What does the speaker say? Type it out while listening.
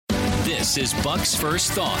This is Buck's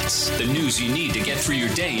First Thoughts, the news you need to get through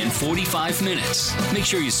your day in 45 minutes. Make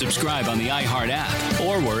sure you subscribe on the iHeart app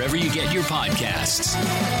or wherever you get your podcasts.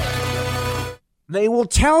 They will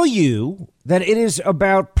tell you that it is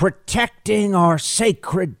about protecting our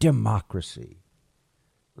sacred democracy.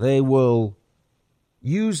 They will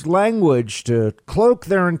use language to cloak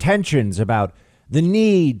their intentions about the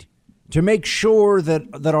need to make sure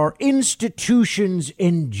that our institutions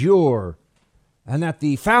endure and that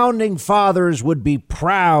the founding fathers would be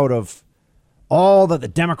proud of all that the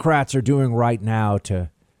Democrats are doing right now to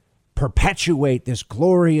perpetuate this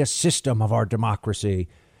glorious system of our democracy.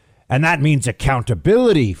 And that means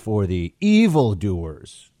accountability for the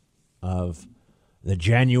evildoers of the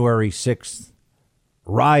January 6th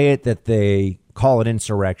riot that they call an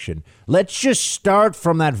insurrection. Let's just start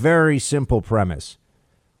from that very simple premise.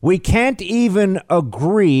 We can't even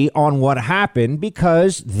agree on what happened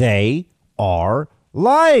because they are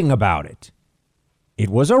lying about it. It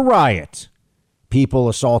was a riot. People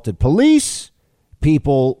assaulted police.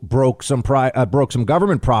 People broke some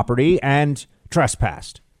government property and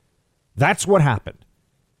trespassed. That's what happened.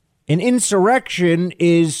 An insurrection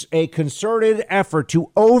is a concerted effort to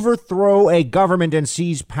overthrow a government and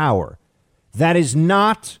seize power. That is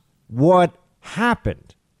not what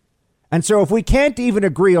happened. And so if we can't even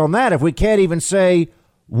agree on that, if we can't even say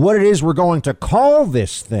what it is we're going to call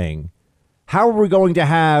this thing, how are we going to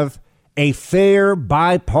have a fair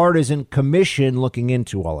bipartisan commission looking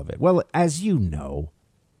into all of it? Well, as you know,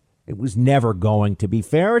 it was never going to be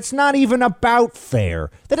fair. It's not even about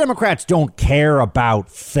fair. The Democrats don't care about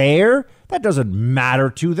fair. That doesn't matter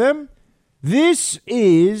to them. This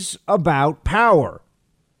is about power.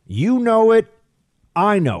 You know it.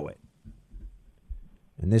 I know it.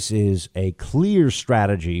 And this is a clear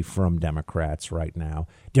strategy from Democrats right now,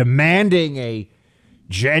 demanding a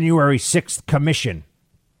January 6th commission.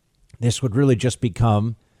 This would really just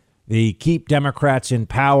become the keep Democrats in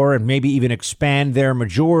power and maybe even expand their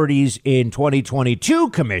majorities in 2022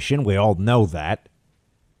 commission. We all know that.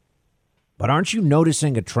 But aren't you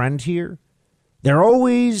noticing a trend here? There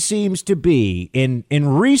always seems to be in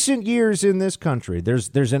recent years in this country,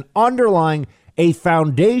 there's an underlying, a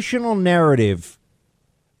foundational narrative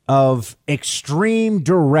of extreme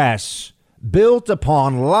duress built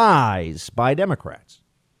upon lies by Democrats.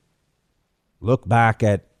 Look back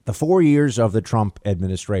at the 4 years of the Trump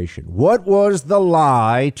administration. What was the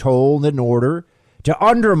lie told in order to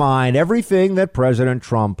undermine everything that President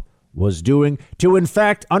Trump was doing, to in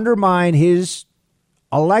fact undermine his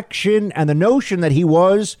election and the notion that he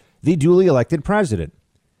was the duly elected president?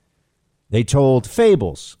 They told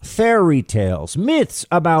fables, fairy tales, myths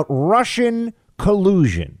about Russian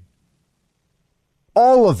collusion.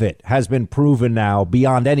 All of it has been proven now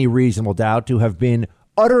beyond any reasonable doubt to have been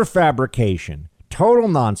utter fabrication, total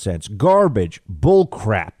nonsense, garbage,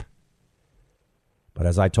 bullcrap. But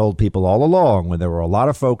as I told people all along, when there were a lot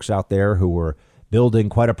of folks out there who were building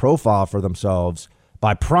quite a profile for themselves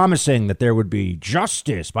by promising that there would be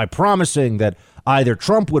justice, by promising that either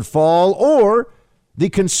Trump would fall or the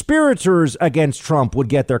conspirators against Trump would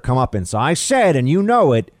get their comeuppance, I said, and you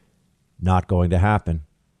know it, not going to happen.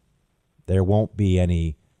 There won't be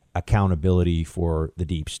any accountability for the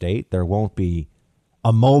deep state. There won't be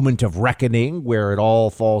a moment of reckoning where it all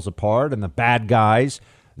falls apart and the bad guys,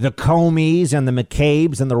 the Comeys and the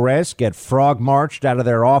McCabe's and the rest, get frog marched out of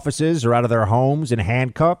their offices or out of their homes in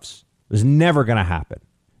handcuffs. It was never going to happen.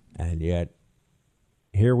 And yet,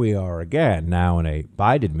 here we are again, now in a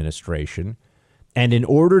Biden administration. And in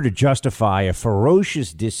order to justify a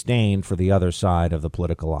ferocious disdain for the other side of the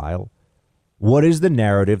political aisle, what is the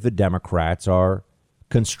narrative the Democrats are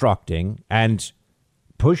constructing and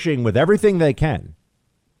pushing with everything they can?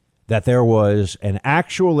 That there was an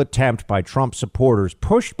actual attempt by Trump supporters,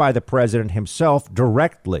 pushed by the president himself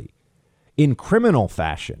directly in criminal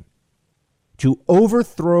fashion, to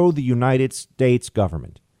overthrow the United States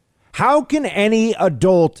government. How can any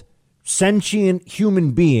adult, sentient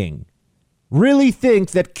human being really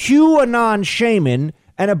think that QAnon shaman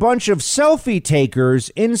and a bunch of selfie takers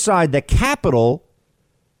inside the Capitol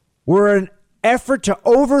were an effort to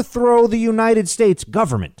overthrow the United States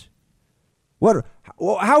government?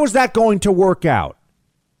 How is that going to work out?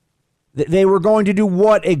 They were going to do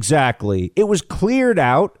what exactly? It was cleared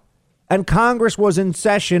out, and Congress was in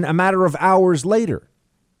session a matter of hours later.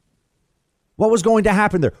 What was going to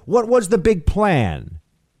happen there? What was the big plan?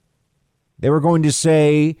 They were going to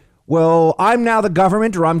say, well, I'm now the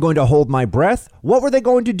government, or I'm going to hold my breath. What were they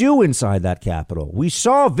going to do inside that Capitol? We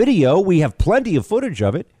saw video. We have plenty of footage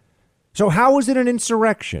of it. So how was it an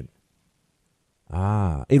insurrection?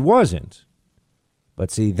 It wasn't.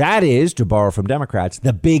 But see, that is, to borrow from Democrats,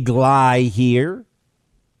 the big lie here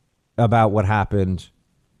about what happened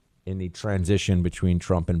in the transition between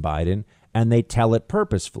Trump and Biden. And they tell it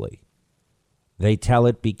purposefully. They tell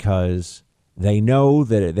it because they know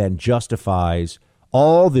that it then justifies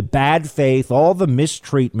all the bad faith, all the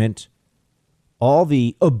mistreatment, all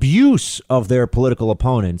the abuse of their political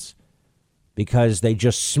opponents, because they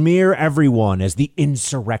just smear everyone as the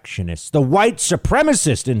insurrectionists, the white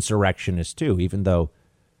supremacist insurrectionists, too, even though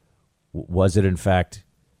was it, in fact,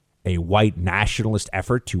 a white nationalist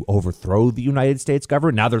effort to overthrow the United States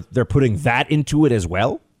government? Now they're putting that into it as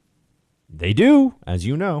well. They do, as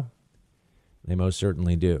you know. They most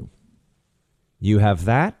certainly do. You have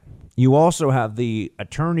that. You also have the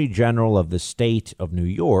Attorney General of the state of New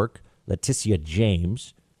York, Letitia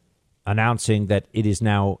James, announcing that it is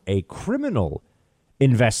now a criminal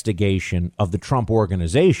investigation of the Trump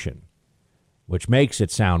organization, which makes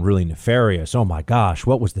it sound really nefarious. Oh, my gosh,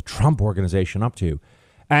 what was the Trump organization up to?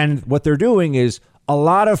 And what they're doing is a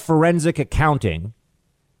lot of forensic accounting,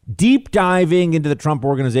 deep diving into the Trump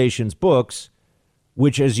organization's books,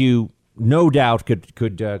 which, as you no doubt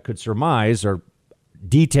could surmise, are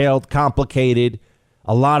detailed, complicated,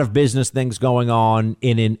 a lot of business things going on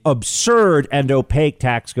in an absurd and opaque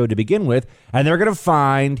tax code to begin with. And they're going to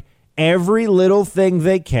find every little thing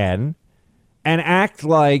they can and act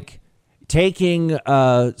like taking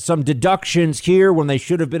some deductions here when they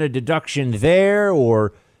should have been a deduction there,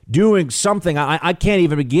 or doing something. I can't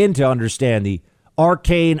even begin to understand the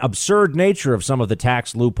arcane, absurd nature of some of the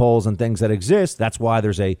tax loopholes and things that exist. That's why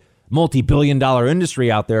there's a multi-billion-dollar industry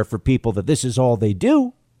out there for people that this is all they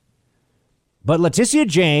do. But Letitia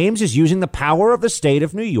James is using the power of the state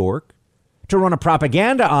of New York to run a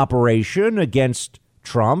propaganda operation against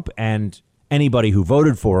Trump and anybody who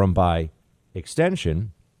voted for him by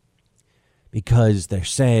extension, because they're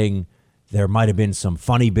saying there might have been some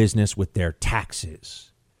funny business with their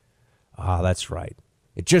taxes. Ah, that's right.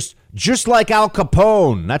 It just like Al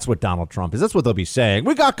Capone. That's what Donald Trump is. That's what they'll be saying.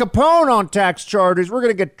 We got Capone on tax charges. We're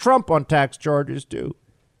going to get Trump on tax charges, too.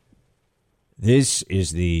 This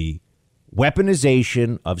is the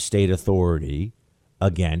weaponization of state authority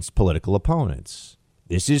against political opponents.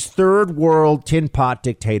 This is third world tin pot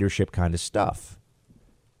dictatorship kind of stuff.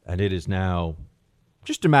 And it is now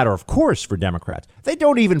just a matter of course for Democrats. They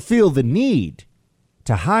don't even feel the need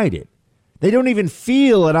to hide it. They don't even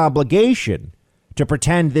feel an obligation to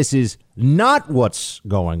pretend this is not what's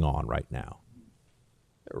going on right now.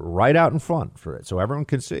 They're right out in front for it so everyone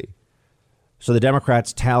can see. So the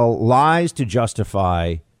Democrats tell lies to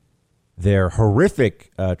justify their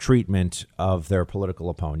horrific treatment of their political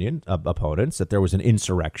opponents, that there was an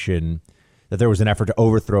insurrection, that there was an effort to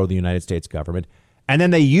overthrow the United States government. And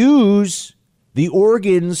then they use the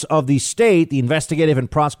organs of the state, the investigative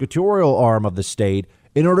and prosecutorial arm of the state,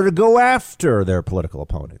 in order to go after their political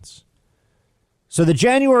opponents. So the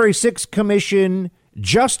January 6th Commission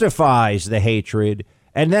justifies the hatred,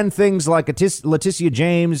 and then things like Letitia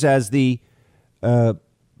James as the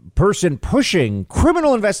person pushing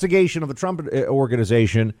criminal investigation of the Trump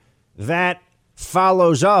organization, that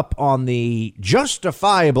follows up on the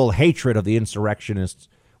justifiable hatred of the insurrectionists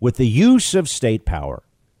with the use of state power.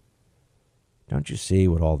 Don't you see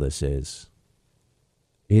what all this is?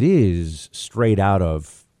 It is straight out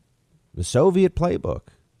of the Soviet playbook.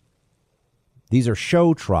 These are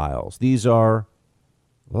show trials. These are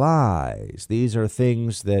lies. These are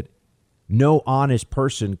things that no honest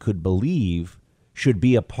person could believe should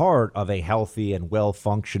be a part of a healthy and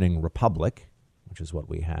well-functioning republic, which is what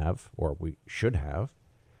we have, or we should have.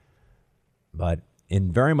 But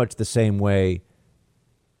in very much the same way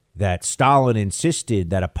that Stalin insisted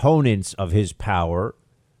that opponents of his power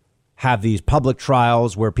have these public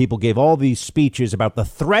trials where people gave all these speeches about the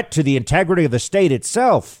threat to the integrity of the state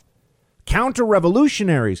itself,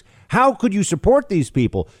 counter-revolutionaries. How could you support these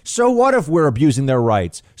people? So what if we're abusing their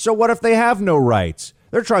rights? So what if they have no rights?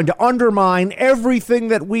 They're trying to undermine everything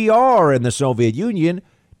that we are in the Soviet Union.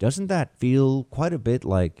 Doesn't that feel quite a bit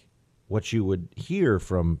like what you would hear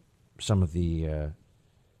from some of the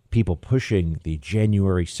people pushing the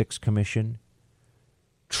January 6th Commission?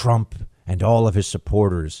 Trump and all of his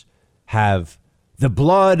supporters have the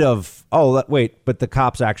blood of, but the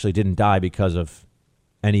cops actually didn't die because of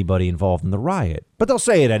anybody involved in the riot. But they'll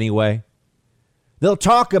say it anyway. They'll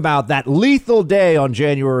talk about that lethal day on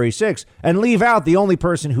January 6th and leave out the only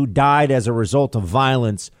person who died as a result of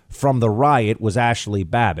violence from the riot was Ashley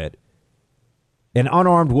Babbitt, an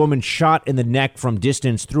unarmed woman shot in the neck from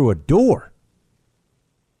distance through a door.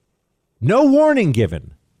 No warning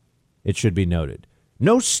given, it should be noted.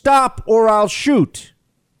 No stop or I'll shoot.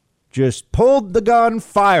 Just pulled the gun,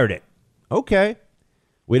 fired it. Okay.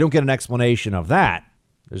 We don't get an explanation of that.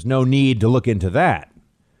 There's no need to look into that.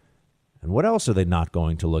 And what else are they not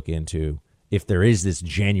going to look into if there is this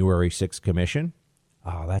January 6th commission?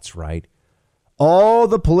 Oh, that's right. All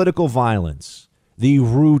the political violence, the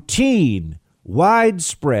routine,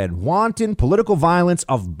 widespread, wanton political violence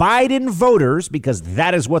of Biden voters, because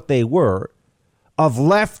that is what they were, of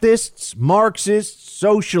leftists, Marxists,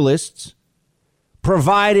 socialists,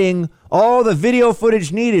 providing all the video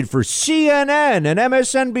footage needed for CNN and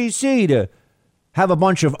MSNBC to have a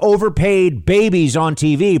bunch of overpaid babies on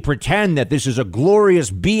TV pretend that this is a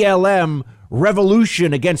glorious BLM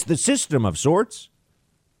revolution against the system of sorts.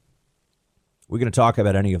 We're going to talk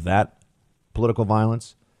about any of that political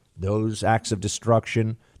violence, those acts of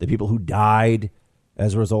destruction, the people who died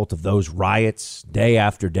as a result of those riots day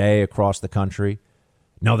after day across the country.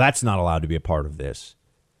 No, that's not allowed to be a part of this.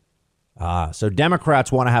 So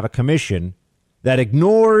Democrats want to have a commission that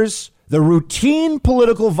ignores the routine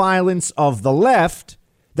political violence of the left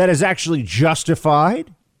that is actually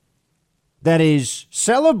justified, that is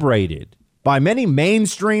celebrated by many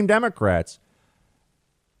mainstream Democrats,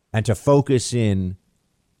 and to focus in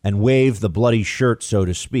and wave the bloody shirt, so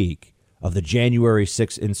to speak, of the January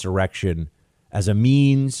 6th insurrection as a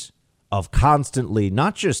means of constantly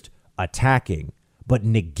not just attacking, but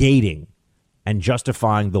negating and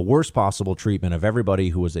justifying the worst possible treatment of everybody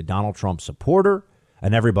who is a Donald Trump supporter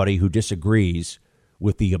and everybody who disagrees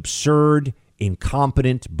with the absurd,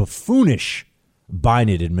 incompetent, buffoonish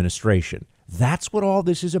Biden administration. That's what all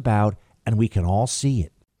this is about, and we can all see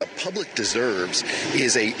it. What public deserves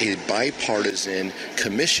is a bipartisan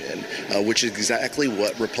commission, which is exactly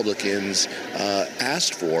what Republicans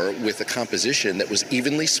asked for, with a composition that was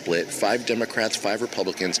evenly split, 5 Democrats, 5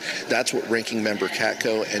 Republicans. That's what Ranking Member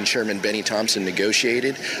Katko and Chairman Benny Thompson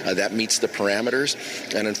negotiated. That meets the parameters.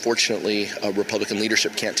 And unfortunately, Republican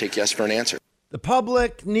leadership can't take yes for an answer. The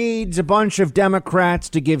public needs a bunch of Democrats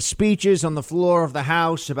to give speeches on the floor of the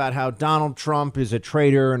House about how Donald Trump is a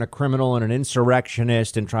traitor and a criminal and an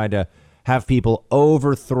insurrectionist and try to have people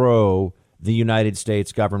overthrow the United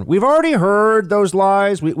States government. We've already heard those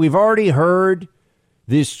lies. We've already heard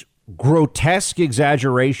this grotesque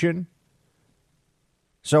exaggeration.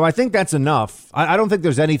 So I think that's enough. I don't think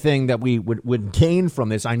there's anything that we would gain from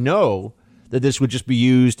this. I know that this would just be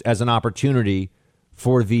used as an opportunity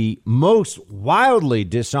for the most wildly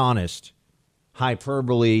dishonest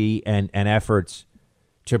hyperbole and efforts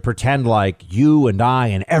to pretend like you and I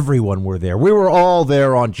and everyone were there. We were all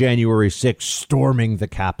there on January 6th storming the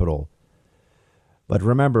Capitol. But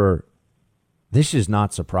remember, this is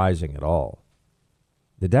not surprising at all.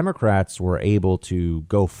 The Democrats were able to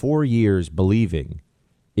go 4 years believing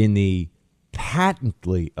in the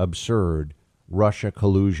patently absurd Russia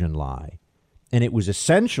collusion lie. And it was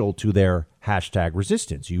essential to their hashtag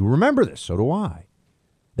resistance. You remember this, so do I.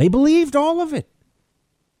 They believed all of it.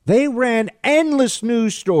 They ran endless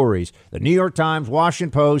news stories. The New York Times,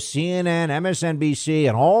 Washington Post, CNN, MSNBC,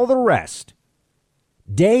 and all the rest,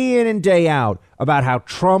 day in and day out, about how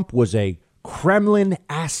Trump was a Kremlin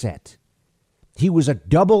asset. He was a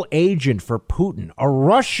double agent for Putin, a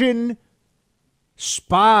Russian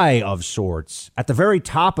spy of sorts at the very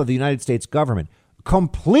top of the United States government.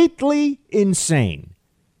 Completely insane,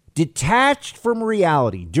 detached from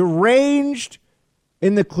reality, deranged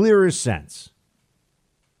in the clearest sense.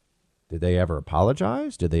 Did they ever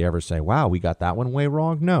apologize? Did they ever say, wow, we got that one way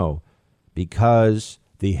wrong? No, because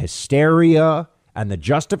the hysteria and the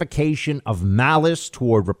justification of malice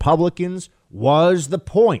toward Republicans was the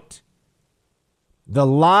point. The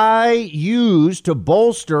lie used to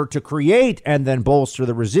bolster, to create and then bolster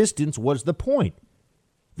the resistance was the point.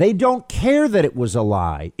 They don't care that it was a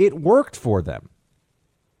lie. It worked for them.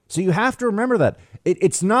 So you have to remember that.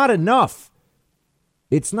 It's not enough.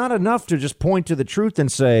 It's not enough to just point to the truth and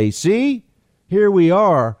say, see, here we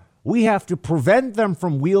are. We have to prevent them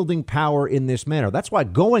from wielding power in this manner. That's why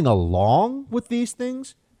going along with these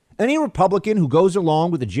things, any Republican who goes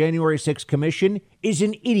along with the January 6th commission is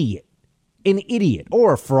an idiot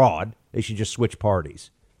or a fraud. They should just switch parties.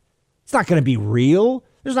 It's not going to be real.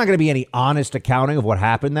 There's not going to be any honest accounting of what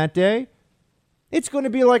happened that day. It's going to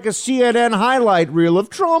be like a CNN highlight reel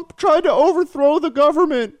of Trump tried to overthrow the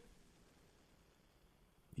government.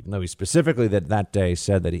 Even though he specifically that day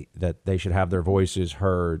said that they should have their voices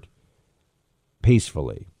heard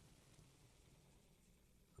peacefully.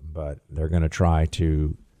 But they're going to try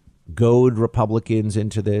to goad Republicans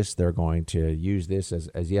into this. They're going to use this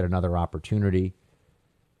as yet another opportunity.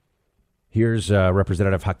 Here's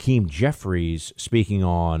Representative Hakeem Jeffries speaking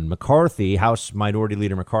on McCarthy, House Minority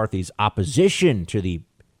Leader McCarthy's opposition to the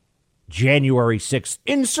January 6th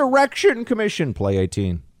Insurrection Commission. Play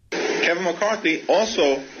 18. Kevin McCarthy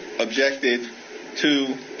also objected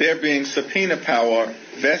to there being subpoena power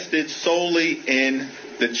vested solely in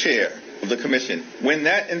the chair of the commission, when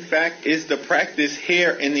that, in fact, is the practice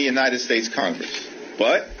here in the United States Congress.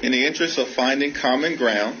 But in the interest of finding common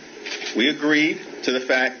ground, we agreed to the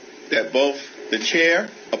fact that both the chair,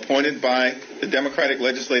 appointed by the Democratic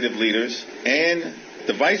legislative leaders, and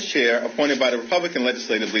the vice chair, appointed by the Republican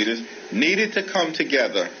legislative leaders, needed to come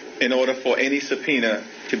together in order for any subpoena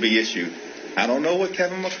to be issued. I don't know what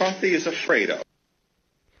Kevin McCarthy is afraid of.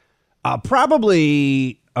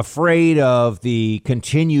 Probably afraid of the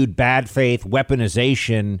continued bad faith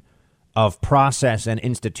weaponization of process and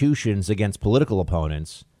institutions against political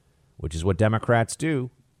opponents, which is what Democrats do.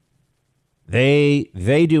 They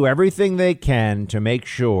do everything they can to make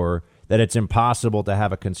sure that it's impossible to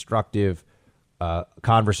have a constructive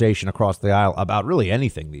conversation across the aisle about really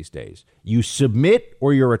anything these days. You submit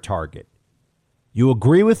or you're a target. You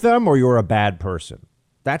agree with them or you're a bad person.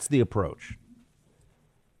 That's the approach.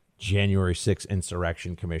 January 6th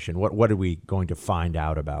Insurrection Commission. What are we going to find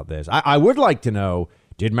out about this? I would like to know,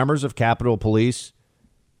 did members of Capitol Police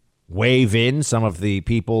wave in some of the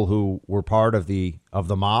people who were part of the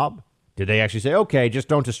mob? Did they actually say, okay, just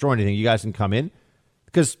don't destroy anything, you guys can come in?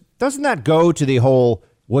 Because doesn't that go to the whole,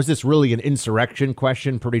 was this really an insurrection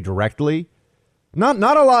question pretty directly? Not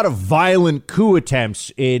a lot of violent coup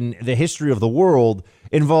attempts in the history of the world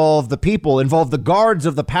involve the guards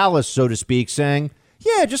of the palace, so to speak, saying,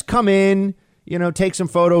 yeah, just come in, take some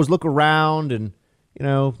photos, look around, and,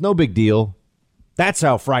 no big deal. That's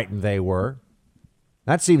how frightened they were.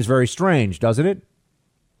 That seems very strange, doesn't it?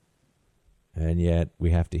 And yet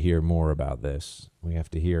we have to hear more about this. We have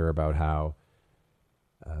to hear about how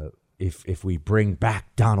if we bring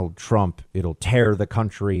back Donald Trump, it'll tear the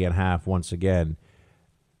country in half once again.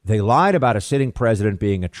 They lied about a sitting president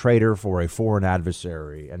being a traitor for a foreign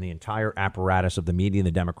adversary, and the entire apparatus of the media and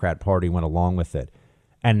the Democrat Party went along with it.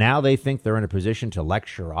 And now they think they're in a position to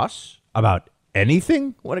lecture us about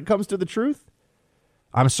anything when it comes to the truth?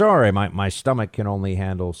 I'm sorry, my stomach can only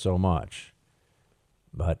handle so much.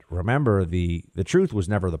 But remember, the truth was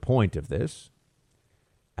never the point of this.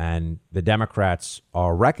 And the Democrats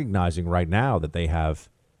are recognizing right now that they have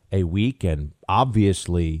a weak and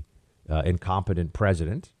obviously incompetent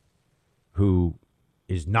president who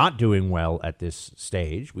is not doing well at this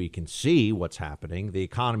stage. We can see what's happening. The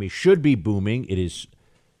economy should be booming. It is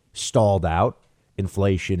stalled out.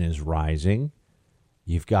 Inflation is rising.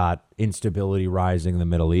 You've got instability rising in the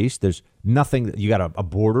Middle East. There's nothing. You got a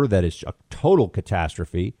border that is a total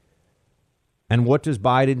catastrophe. And what does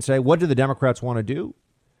Biden say? What do the Democrats want to do?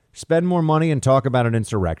 Spend more money and talk about an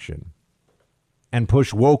insurrection and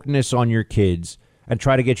push wokeness on your kids and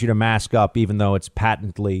try to get you to mask up, even though it's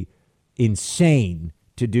patently insane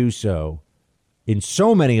to do so in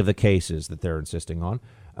so many of the cases that they're insisting on.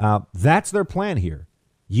 That's their plan here.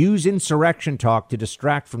 Use insurrection talk to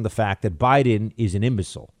distract from the fact that Biden is an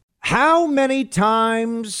imbecile. How many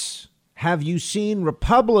times have you seen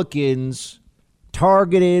Republicans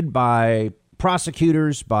targeted by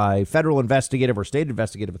prosecutors, by federal investigative or state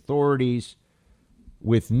investigative authorities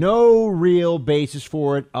with no real basis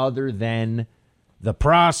for it other than the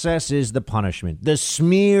process is the punishment? The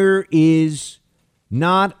smear is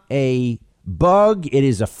not a bug. It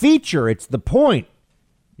is a feature. It's the point.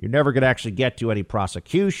 You're never going to actually get to any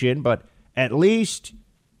prosecution, but at least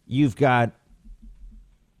you've got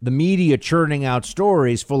the media churning out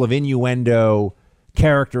stories full of innuendo,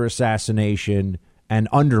 character assassination, and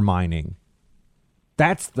undermining.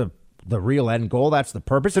 That's the real end goal. That's the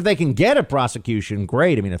purpose. If they can get a prosecution,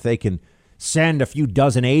 great. I mean, if they can send a few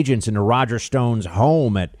dozen agents into Roger Stone's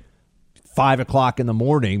home at 5 o'clock in the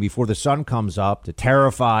morning before the sun comes up to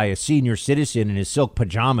terrify a senior citizen in his silk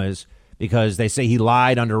pajamas because they say he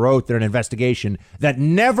lied under oath in an investigation that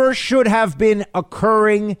never should have been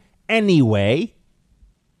occurring anyway.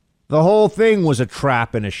 The whole thing was a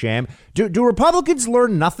trap and a sham. Do Republicans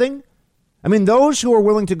learn nothing? I mean, those who are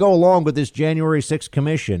willing to go along with this January 6th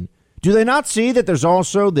commission, do they not see that there's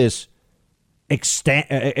also this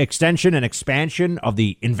extension and expansion of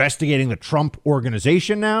the investigating the Trump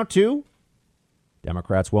organization now, too?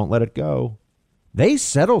 Democrats won't let it go. They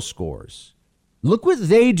settle scores. Look what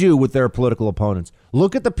they do with their political opponents.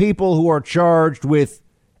 Look at the people who are charged with,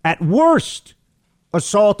 at worst,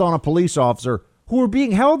 assault on a police officer who are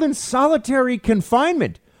being held in solitary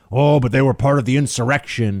confinement. Oh, but they were part of the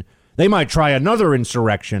insurrection. They might try another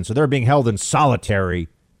insurrection, so they're being held in solitary.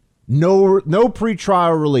 No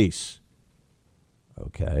pretrial release.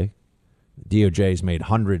 Okay. DOJ's made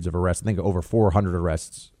hundreds of arrests. I think over 400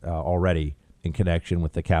 arrests already in connection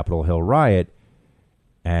with the Capitol Hill riot.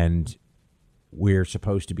 And we're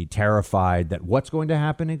supposed to be terrified that what's going to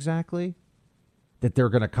happen exactly? That they're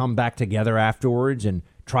going to come back together afterwards and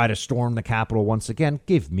try to storm the Capitol once again?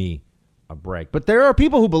 Give me a break. But there are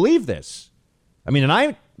people who believe this. I mean, and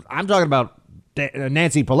I'm talking about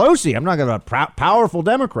Nancy Pelosi. I'm talking about powerful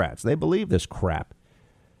Democrats. They believe this crap.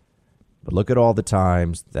 But look at all the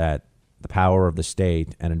times that the power of the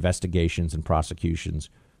state and investigations and prosecutions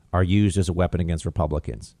are used as a weapon against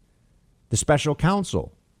Republicans. The special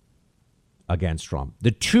counsel against Trump.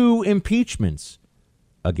 The 2 impeachments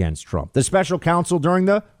against Trump. The special counsel during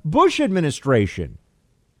the Bush administration.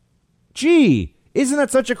 Gee, isn't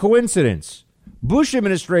that such a coincidence? Bush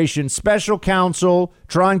administration, special counsel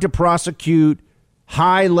trying to prosecute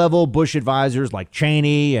high-level Bush advisors like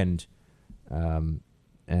Cheney and Rove.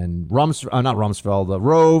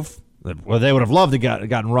 Well, they would have loved to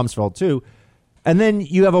gotten Rumsfeld, too. And then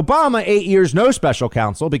you have Obama, 8 years, no special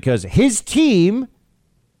counsel, because his team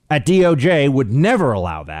at DOJ would never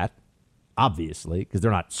allow that, obviously, because they're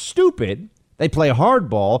not stupid. They play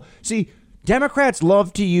hardball. See, Democrats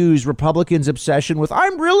love to use Republicans' obsession with,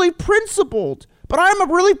 I'm really principled, but I'm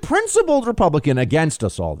a really principled Republican, against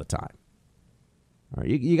us all the time. All right,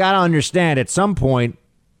 you got to understand, at some point,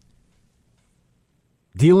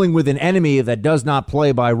 dealing with an enemy that does not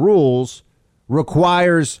play by rules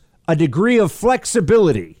requires a degree of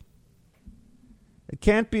flexibility. It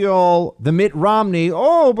can't be all the Mitt Romney,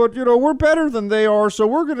 but, we're better than they are, so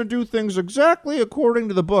we're going to do things exactly according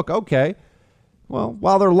to the book. Okay. Well,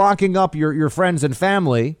 while they're locking up your friends and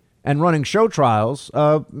family and running show trials,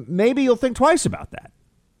 maybe you'll think twice about that,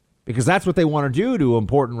 because that's what they want to do to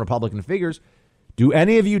important Republican figures. Do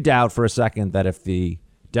any of you doubt for a second that if the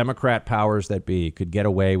Democrat powers that be could get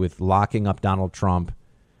away with locking up Donald Trump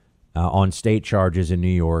on state charges in New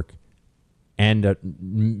York and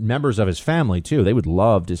members of his family, too, they would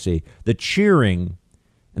love to see the cheering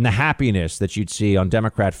and the happiness that you'd see on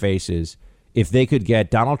Democrat faces if they could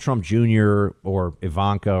get Donald Trump Jr. or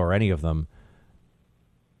Ivanka or any of them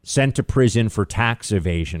sent to prison for tax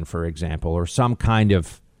evasion, for example, or some kind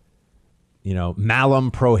of,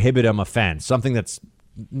 malum prohibitum offense, something that's,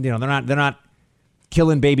 they're not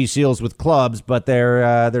killing baby seals with clubs, but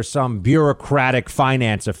there's some bureaucratic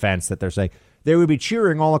finance offense that they're saying. They would be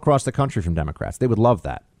cheering all across the country from Democrats. They would love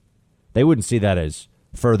that. They wouldn't see that as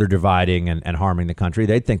further dividing and harming the country.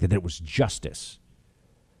 They'd think that it was justice.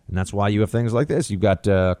 And that's why you have things like this. You've got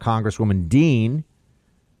Congresswoman Dean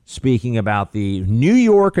speaking about the New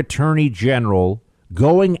York Attorney General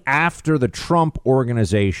going after the Trump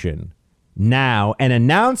organization now and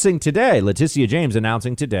announcing today, Letitia James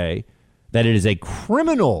announcing today, that it is a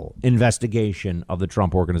criminal investigation of the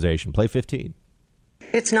Trump organization. Play 15.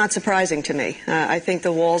 It's not surprising to me. I think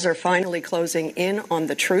the walls are finally closing in on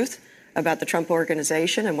the truth about the Trump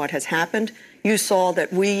organization and what has happened. You saw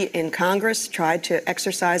that we in Congress tried to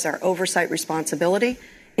exercise our oversight responsibility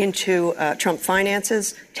into Trump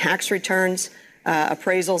finances, tax returns,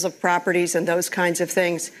 appraisals of properties and those kinds of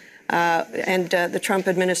things. And the Trump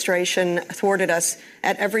administration thwarted us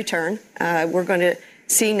at every turn. We're going to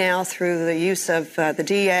see now through the use of the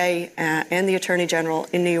DA and the Attorney General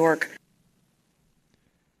in New York.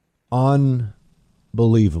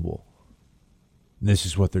 Unbelievable. This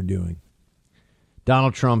is what they're doing.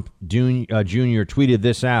 Donald Trump Jr. tweeted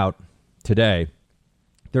this out today.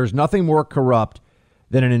 There's nothing more corrupt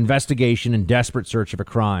than an investigation in desperate search of a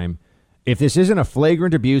crime. If this isn't a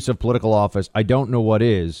flagrant abuse of political office, I don't know what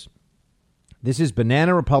is. This is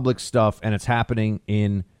Banana Republic stuff, and it's happening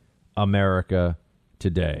in America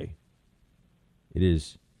today. It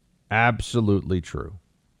is absolutely true.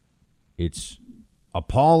 It's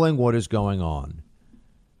appalling what is going on.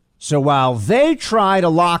 So while they try to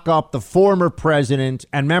lock up the former president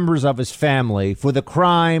and members of his family for the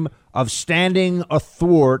crime of standing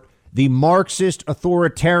athwart the Marxist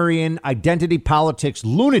authoritarian identity politics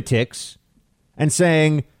lunatics and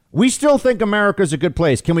saying, we still think America's a good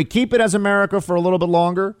place. Can we keep it as America for a little bit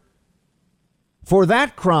longer? For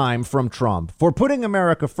that crime from Trump, for putting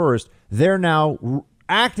America first, they're now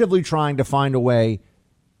actively trying to find a way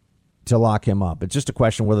to lock him up. It's just a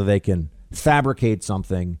question whether they can fabricate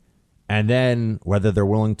something and then whether they're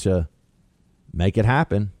willing to make it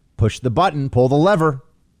happen, push the button, pull the lever,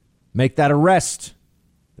 make that arrest.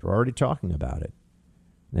 They're already talking about it.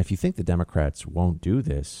 And if you think the Democrats won't do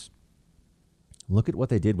this, look at what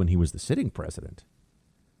they did when he was the sitting president.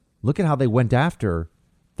 Look at how they went after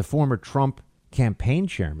the former Trump campaign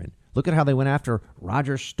chairman. Look at how they went after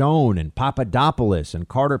Roger Stone and Papadopoulos and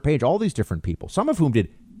Carter Page, all these different people, some of whom did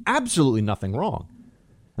absolutely nothing wrong.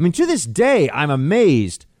 I mean, to this day, I'm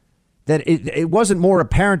amazed that it wasn't more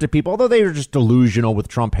apparent to people, although they were just delusional with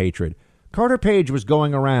Trump hatred. Carter Page was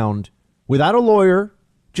going around without a lawyer,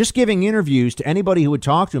 just giving interviews to anybody who would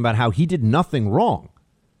talk to him about how he did nothing wrong,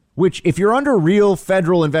 which if you're under real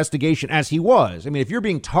federal investigation, as he was, I mean, if you're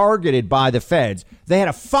being targeted by the feds, they had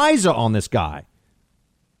a FISA on this guy.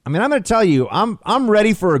 I mean, I'm going to tell you, I'm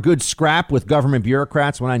ready for a good scrap with government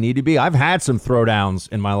bureaucrats when I need to be. I've had some throwdowns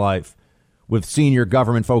in my life with senior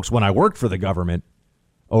government folks when I worked for the government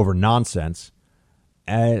over nonsense.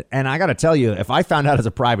 And I got to tell you, if I found out as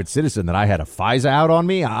a private citizen that I had a FISA out on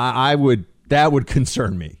me, that would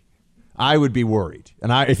concern me. I would be worried.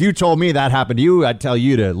 And if you told me that happened to you, I'd tell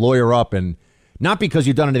you to lawyer up, and not because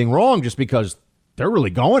you've done anything wrong, just because they're really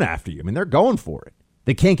going after you. I mean, they're going for it.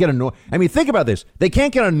 They can't get think about this. They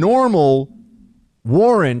can't get a normal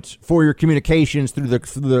warrant for your communications through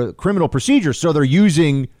the criminal procedure. So they're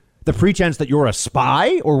using the pretense that you're a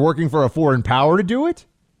spy or working for a foreign power to do it.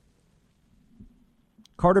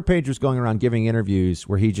 Carter Page was going around giving interviews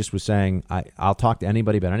where he just was saying, I'll talk to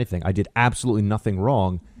anybody about anything. I did absolutely nothing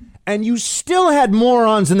wrong. And you still had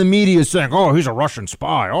morons in the media saying, oh, he's a Russian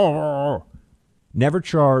spy. Oh. Never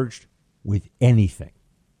charged with anything.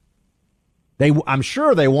 I'm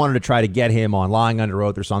sure they wanted to try to get him on lying under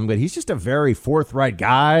oath or something, but he's just a very forthright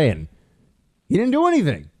guy, and he didn't do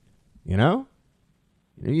anything. You know,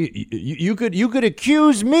 you could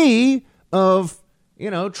accuse me of,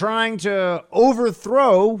 trying to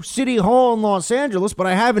overthrow City Hall in Los Angeles, but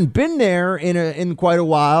I haven't been there in quite a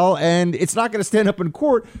while, and it's not going to stand up in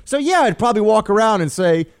court. So, yeah, I'd probably walk around and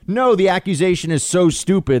say, no, the accusation is so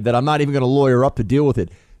stupid that I'm not even going to lawyer up to deal with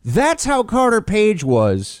it. That's how Carter Page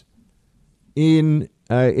was in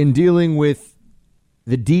dealing with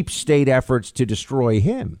the deep state efforts to destroy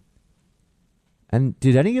him. And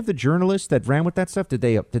did any of the journalists that ran with that stuff, did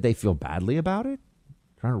they feel badly about it?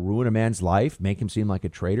 Trying to ruin a man's life, make him seem like a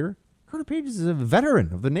traitor? Carter Page is a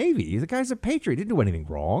veteran of the Navy. The guy's a patriot. He didn't do anything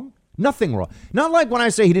wrong. Nothing wrong. Not like when I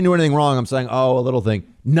say he didn't do anything wrong, I'm saying, oh, a little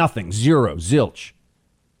thing. Nothing. Zero. Zilch.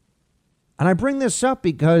 And I bring this up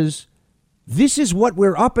because this is what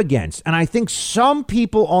we're up against. And I think some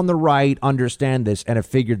people on the right understand this and have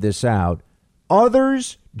figured this out.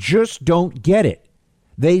 Others just don't get it.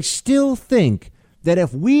 They still think that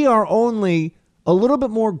if we are only a little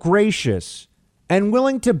bit more gracious and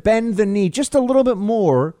willing to bend the knee just a little bit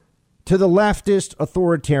more to the leftist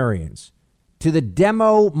authoritarians, to the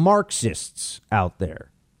demo Marxists out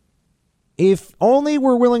there, if only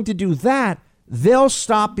we're willing to do that, they'll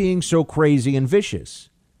stop being so crazy and vicious.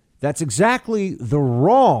 That's exactly the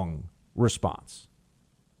wrong response.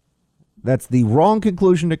 That's the wrong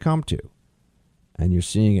conclusion to come to. And you're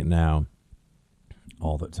seeing it now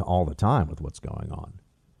all the time with what's going on.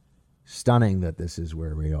 Stunning that this is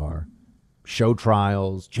where we are. Show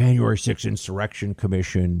trials, January 6th Insurrection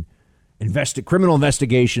Commission, criminal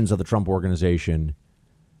investigations of the Trump Organization.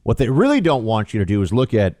 What they really don't want you to do is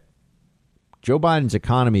look at Joe Biden's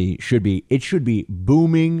economy. Should be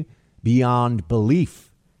booming beyond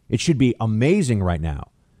belief. It should be amazing right now.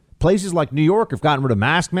 Places like New York have gotten rid of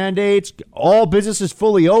mask mandates. All businesses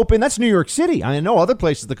fully open. That's New York City. I know other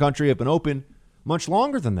places in the country have been open much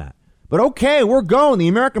longer than that. But okay, we're going. The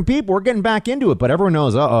American people, we're getting back into it. But everyone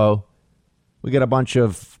knows, we got a bunch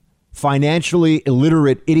of financially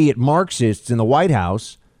illiterate idiot Marxists in the White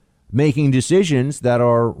House making decisions that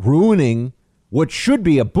are ruining what should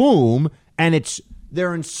be a boom. And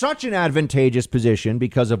they're in such an advantageous position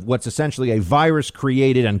because of what's essentially a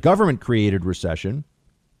virus-created and government-created recession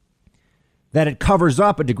that it covers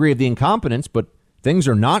up a degree of the incompetence, but things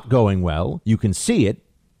are not going well. You can see it.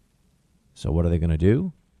 So what are they going to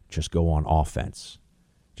do? Just go on offense.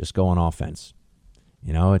 Just go on offense.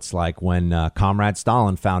 It's like when Comrade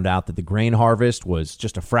Stalin found out that the grain harvest was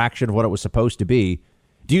just a fraction of what it was supposed to be.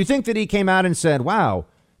 Do you think that he came out and said, wow,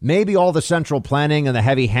 maybe all the central planning and the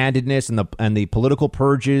heavy-handedness and the political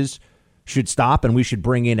purges should stop, and we should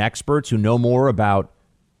bring in experts who know more about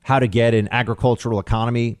how to get an agricultural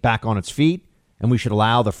economy back on its feet, and we should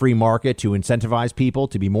allow the free market to incentivize people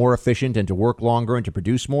to be more efficient and to work longer and to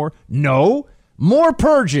produce more? No. More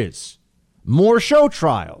purges, more show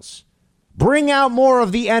trials, bring out more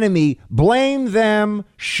of the enemy, blame them,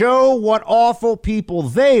 show what awful people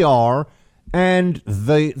they are, and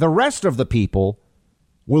the rest of the people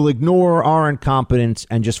will ignore our incompetence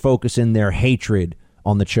and just focus in their hatred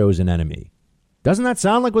on the chosen enemy. Doesn't that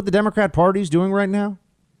sound like what the Democrat Party is doing right now?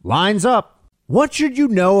 Lines up. What should you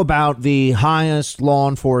know about the highest law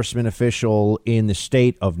enforcement official in the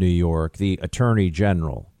state of New York, the Attorney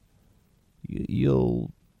General?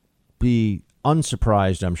 You'll be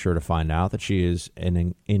unsurprised, I'm sure, to find out that she is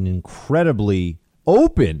an incredibly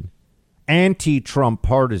open anti-Trump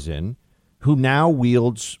partisan who now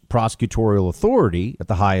wields prosecutorial authority at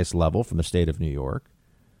the highest level from the state of New York.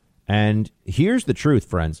 And here's the truth,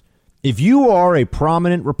 friends. If you are a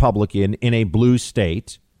prominent Republican in a blue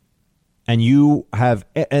state and you have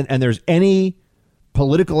and there's any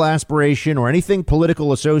political aspiration or anything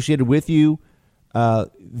political associated with you,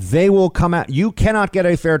 they will come at you. Cannot get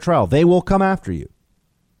a fair trial. They will come after you.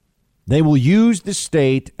 They will use the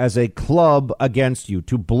state as a club against you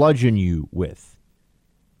to bludgeon you with.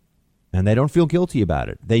 And they don't feel guilty about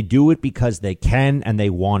it. They do it because they can and they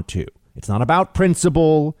want to. It's not about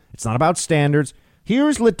principle. It's not about standards.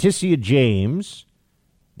 Here's Letitia James,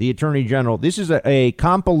 the Attorney General. This is a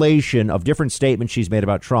compilation of different statements she's made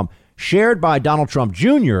about Trump, shared by Donald Trump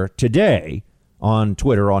Jr. today on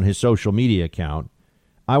Twitter, on his social media account.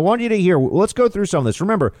 I want you to hear. Let's go through some of this.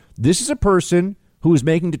 Remember, this is a person who is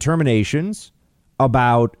making determinations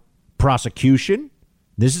about prosecution.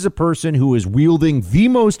 This is a person who is wielding the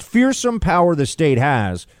most fearsome power the state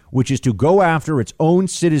has, which is to go after its own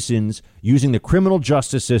citizens using the criminal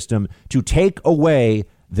justice system to take away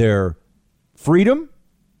their freedom,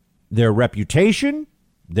 their reputation,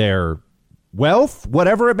 their wealth,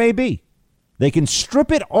 whatever it may be. They can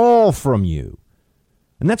strip it all from you.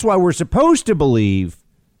 And that's why we're supposed to believe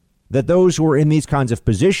that those who are in these kinds of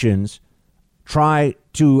positions try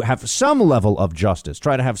to have some level of justice,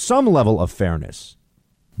 try to have some level of fairness.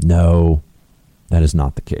 No, that is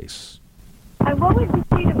not the case. And what would you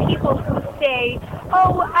say to people who say,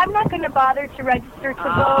 oh, I'm not going to bother to register to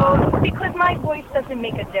vote because my voice doesn't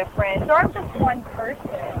make a difference, or I'm just one person?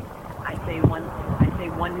 I say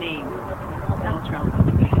one name, Donald Trump.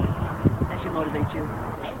 That should motivate you.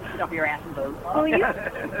 Get off your ass and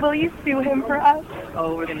vote. Will you sue him for us?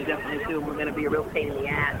 Oh, we're going to definitely sue him. We're going to be a real pain in the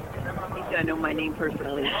ass. He's going to know my name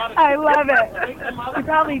personally. I love it. He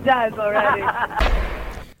probably does already.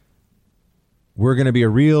 We're going to be a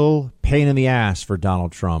real pain in the ass for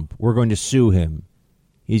Donald Trump. We're going to sue him.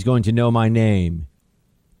 He's going to know my name.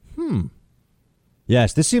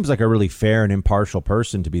 Yes, this seems like a really fair and impartial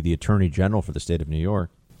person to be the Attorney General for the state of New York.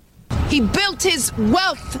 He built his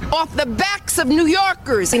wealth off the backs of New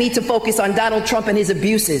Yorkers. We need to focus on Donald Trump and his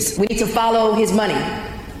abuses. We need to follow his money.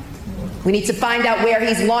 We need to find out where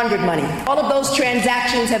he's laundered money. All of those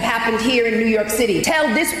transactions have happened here in New York City. Tell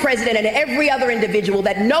this president and every other individual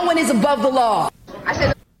that no one is above the law.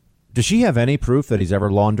 Does she have any proof that he's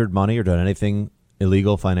ever laundered money or done anything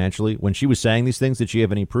illegal financially? When she was saying these things, did she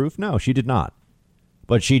have any proof? No, she did not.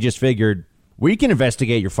 But she just figured, we can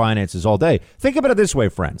investigate your finances all day. Think about it this way,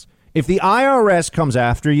 friends. If the IRS comes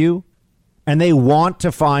after you and they want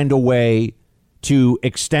to find a way to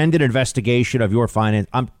extend an investigation of your finance,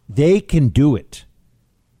 they can do it.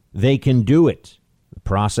 They can do it. The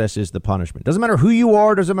process is the punishment. Doesn't matter who you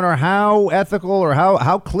are. Doesn't matter how ethical or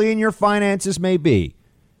how clean your finances may be.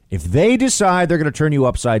 If they decide they're going to turn you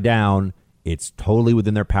upside down, it's totally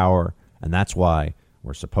within their power. And that's why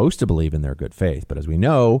we're supposed to believe in their good faith. But as we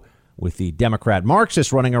know, with the Democrat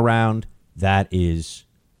Marxists running around, that is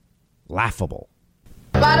laughable.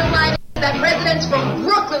 Bottom line is that residents from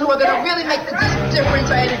Brooklyn who are going to really make the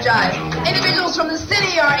difference are energized. Individuals from the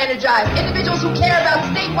city are energized. Individuals who care about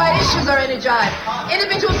statewide issues are energized.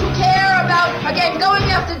 Individuals who care about, again, going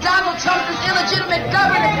after Donald Trump as illegitimate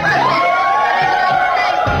governor, president of the United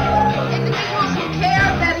States. Individuals who care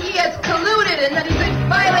that he has colluded and that he's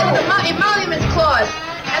violated the emoluments clause.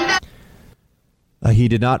 And that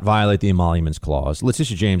he did not violate the emoluments clause.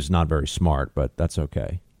 Letitia James is not very smart, but that's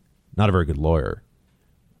okay. Not a very good lawyer.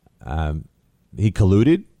 He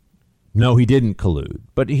colluded? No, he didn't collude.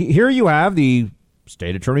 But here you have the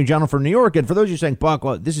state attorney general for New York. And for those of you saying, Buck,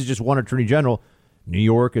 well, this is just one attorney general. New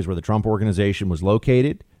York is where the Trump organization was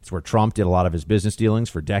located. It's where Trump did a lot of his business dealings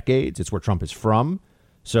for decades. It's where Trump is from.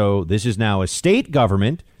 So this is now a state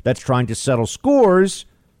government that's trying to settle scores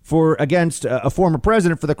against a former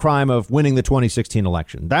president for the crime of winning the 2016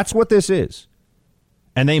 election. That's what this is.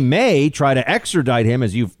 And they may try to extradite him,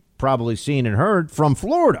 as you've probably seen and heard, from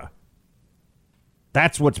Florida.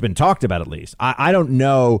 That's what's been talked about, at least. I don't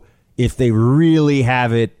know if they really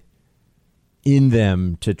have it in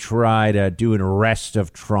them to try to do an arrest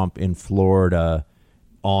of Trump in Florida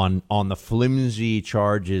on the flimsy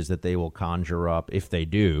charges that they will conjure up, if they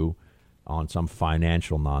do, on some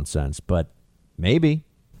financial nonsense. But maybe.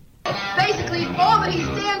 basically all that he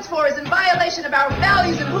stands for is in violation of our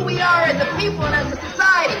values and who we are as a people and as a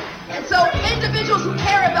society. And so individuals who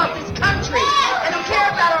care about this country and who care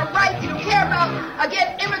about our rights and who care about,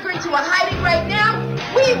 again, immigrants who are hiding right now,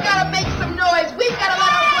 we've got to make some noise. We've got to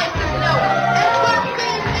let our voices know. And what we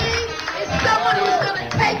need is someone who's going to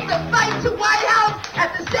take the fight to White House at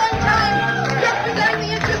the same time representing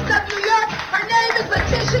the interests of New York. Her name is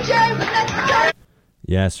Letitia James.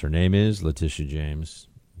 Yes, her name is Letitia James.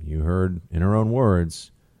 You heard in her own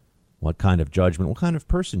words, what kind of judgment, what kind of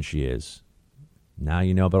person she is. Now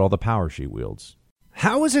you know about all the power she wields.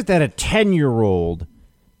 How is it that a 10-year-old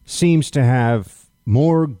seems to have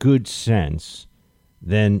more good sense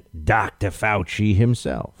than Dr. Fauci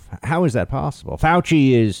himself? How is that possible?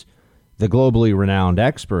 Fauci is the globally renowned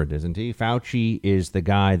expert, isn't he? Fauci is the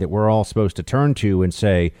guy that we're all supposed to turn to and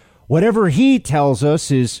say, whatever he tells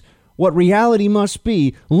us is what reality must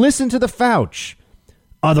be. Listen to the Fauci.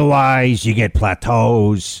 Otherwise, you get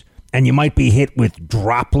plateaus, and you might be hit with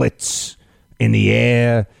droplets in the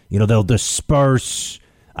air. You know, they'll disperse.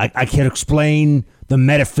 I can't explain the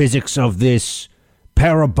metaphysics of this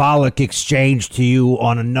parabolic exchange to you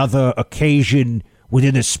on another occasion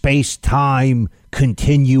within a space-time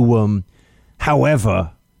continuum.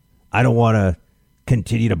 However, I don't want to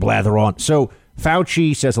continue to blather on. So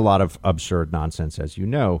Fauci says a lot of absurd nonsense, as you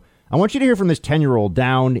know. I want you to hear from this 10-year-old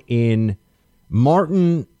down in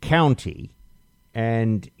Martin County,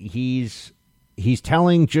 and he's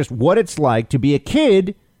telling just what it's like to be a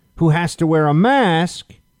kid who has to wear a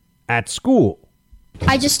mask at school.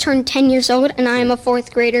 I just turned 10 years old, and I am a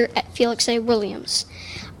fourth grader at Felix A. Williams.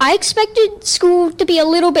 I expected school to be a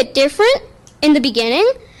little bit different in the beginning,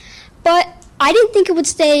 but I didn't think it would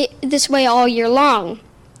stay this way all year long,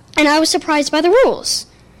 and I was surprised by the rules.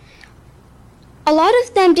 A lot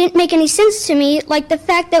of them didn't make any sense to me, like the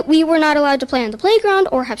fact that we were not allowed to play on the playground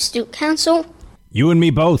or have student council. You and me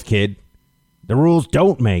both, kid. The rules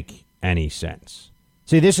don't make any sense.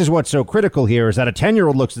 See, this is what's so critical here, is that a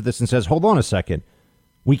 10-year-old looks at this and says, hold on a second.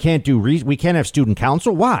 We can't have student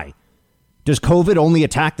council? Why? Does COVID only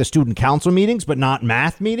attack the student council meetings but not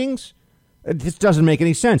math meetings? This doesn't make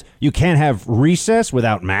any sense. You can't have recess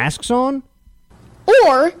without masks on?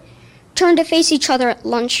 Or turn to face each other at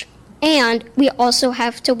lunch. And we also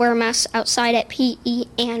have to wear masks outside at PE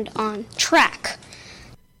and on track.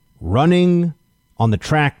 Running on the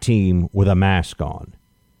track team with a mask on.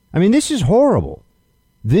 I mean, this is horrible.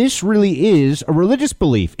 This really is a religious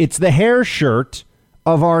belief. It's the hair shirt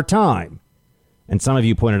of our time. And some of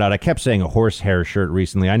you pointed out, I kept saying a horsehair shirt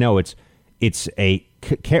recently. I know it's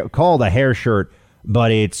called a hair shirt,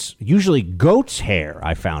 but it's usually goat's hair,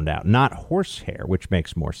 I found out, not horsehair, which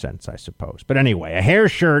makes more sense, I suppose. But anyway, a hair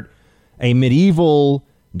shirt, a medieval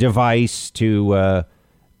device to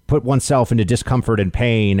put oneself into discomfort and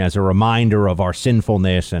pain as a reminder of our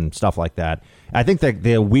sinfulness and stuff like that. I think that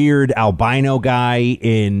the weird albino guy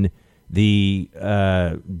in the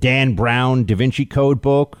Dan Brown Da Vinci Code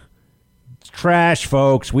book, it's trash,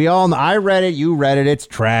 folks. We all know. I read it. You read it. It's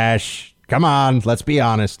trash. Come on. Let's be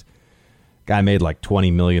honest. Guy made like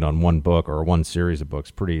 $20 million on one book or one series of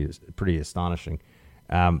books. Pretty astonishing.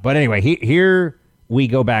 But anyway, here we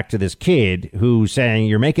go back to this kid who's saying,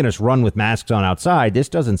 you're making us run with masks on outside. This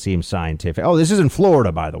doesn't seem scientific. Oh, this is in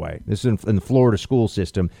Florida, by the way. This is in the Florida school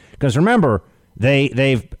system. Because remember,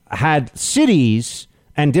 they've had cities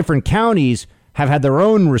and different counties have had their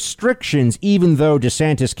own restrictions, even though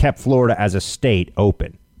DeSantis kept Florida as a state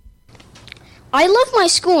open. I love my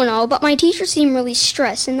school and all, but my teachers seem really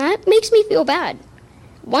stressed, and that makes me feel bad.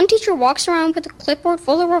 One teacher walks around with a clipboard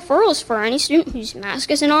full of referrals for any student whose mask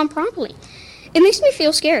isn't on properly. It makes me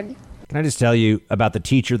feel scared. Can I just tell you about the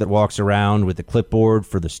teacher that walks around with the clipboard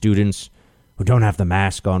for the students who don't have the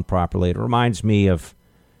mask on properly? It reminds me of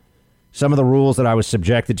some of the rules that I was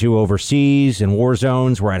subjected to overseas in war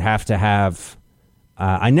zones where I'd have to have...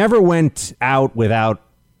 I never went out without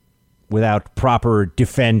proper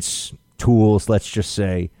defense tools, let's just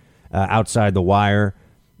say, outside the wire.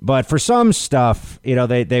 But for some stuff, you know,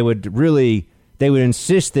 they would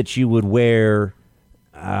insist that you would wear...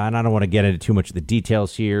 and I don't want to get into too much of the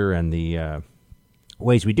details here and the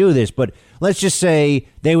ways we do this, but let's just say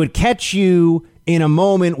they would catch you in a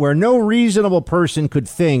moment where no reasonable person could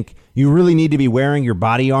think you really need to be wearing your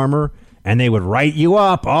body armor, and they would write you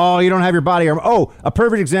up. Oh, you don't have your body armor. Oh, a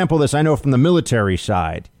perfect example of this I know from the military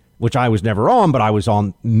side, which I was never on, but I was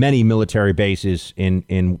on many military bases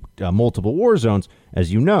in multiple war zones,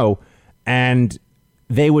 as you know, and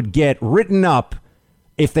they would get written up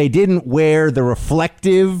if they didn't wear the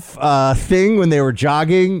reflective thing when they were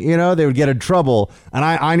jogging. You know, they would get in trouble. And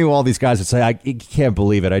I knew all these guys would say, I can't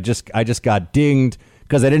believe it. I just got dinged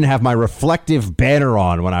because I didn't have my reflective banner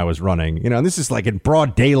on when I was running. You know, and this is like in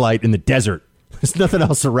broad daylight in the desert. There's nothing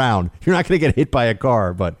else around. You're not going to get hit by a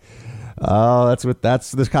car. But that's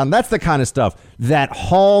the kind of stuff. That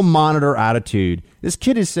hall monitor attitude. This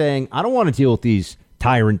kid is saying, I don't want to deal with these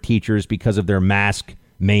tyrant teachers because of their mask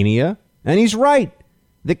mania. And he's right.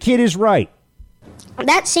 The kid is right.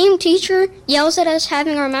 That same teacher yells at us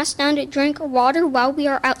having our masks down to drink water while we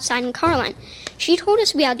are outside in Carline. She told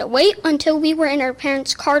us we had to wait until we were in our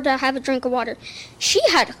parents' car to have a drink of water. She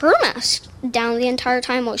had her mask down the entire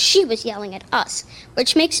time while she was yelling at us,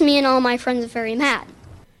 which makes me and all my friends very mad.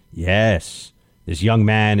 Yes, this young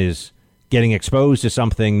man is getting exposed to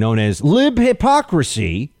something known as lib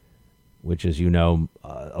hypocrisy, which, as you know,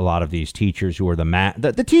 a lot of these teachers who are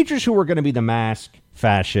the teachers who are going to be the mask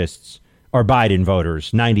fascists are Biden voters,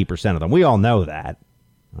 90% of them. We all know that,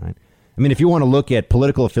 right? I mean, if you want to look at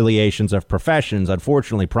political affiliations of professions,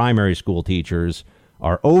 unfortunately, primary school teachers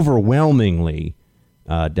are overwhelmingly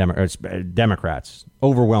Democrats,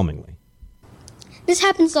 overwhelmingly. This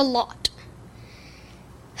happens a lot.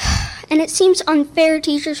 And it seems unfair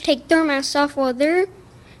teachers take their masks off while they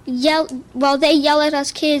yell at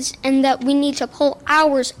us kids and that we need to pull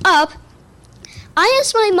ours up. I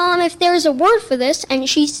asked my mom if there's a word for this, and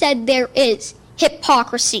she said there is.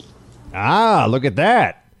 Hypocrisy. Ah, look at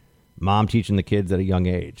that. Mom teaching the kids at a young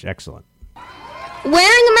age. Excellent. Wearing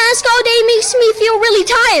a mask all day makes me feel really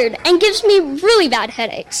tired and gives me really bad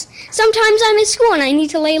headaches. Sometimes I'm at school and I need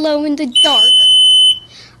to lay low in the dark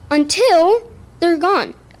until they're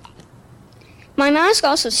gone. My mask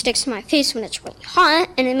also sticks to my face when it's really hot,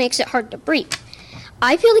 and it makes it hard to breathe.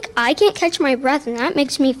 I feel like I can't catch my breath, and that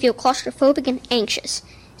makes me feel claustrophobic and anxious.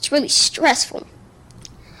 It's really stressful.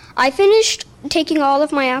 I finished taking all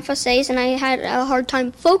of my FSAs, and I had a hard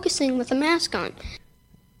time focusing with a mask on.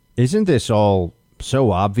 Isn't this all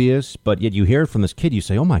so obvious, but yet you hear it from this kid, you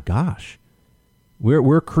say, oh my gosh,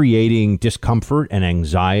 we're creating discomfort and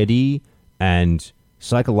anxiety and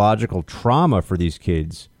psychological trauma for these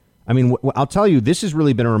kids. I mean, I'll tell you, this has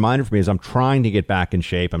really been a reminder for me as I'm trying to get back in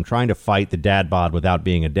shape. I'm trying to fight the dad bod without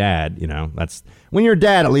being a dad. You know, that's when you're a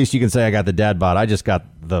dad, at least you can say I got the dad bod. I just got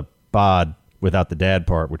the bod without the dad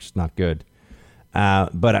part, which is not good.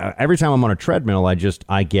 But every time I'm on a treadmill,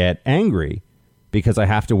 I get angry because I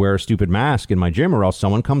have to wear a stupid mask in my gym, or else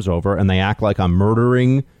someone comes over and they act like I'm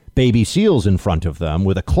murdering baby seals in front of them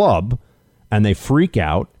with a club, and they freak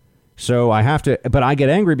out. So I have to, but I get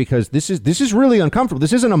angry because this is really uncomfortable.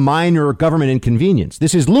 This isn't a minor government inconvenience.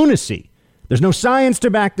 This is lunacy. There's no science to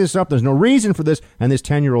back this up. There's no reason for this. And this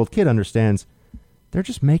 10-year-old kid understands they're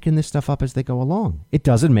just making this stuff up as they go along. It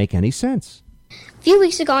doesn't make any sense. A few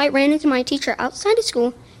weeks ago, I ran into my teacher outside of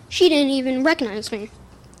school. She didn't even recognize me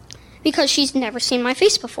because she's never seen my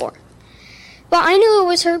face before. But I knew it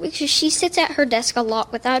was her because she sits at her desk a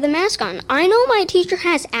lot without a mask on. I know my teacher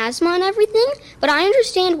has asthma and everything, but I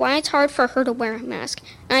understand why it's hard for her to wear a mask.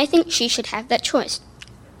 And I think she should have that choice.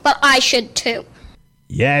 But I should too.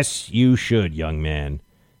 Yes, you should, young man.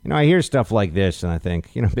 You know, I hear stuff like this and I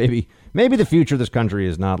think, you know, maybe the future of this country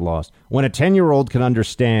is not lost. When a 10-year-old can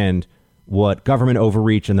understand what government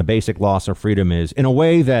overreach and the basic loss of freedom is in a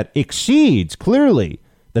way that exceeds clearly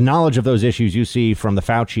the knowledge of those issues you see from the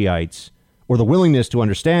Fauciites, or the willingness to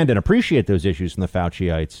understand and appreciate those issues from the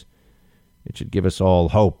Fauciites, it should give us all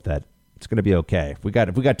hope that it's going to be okay. If we got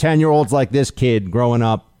 10-year-olds like this kid growing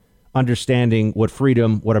up, understanding what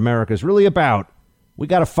freedom, what America is really about, we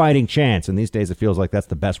got a fighting chance. And these days it feels like that's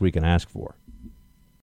the best we can ask for.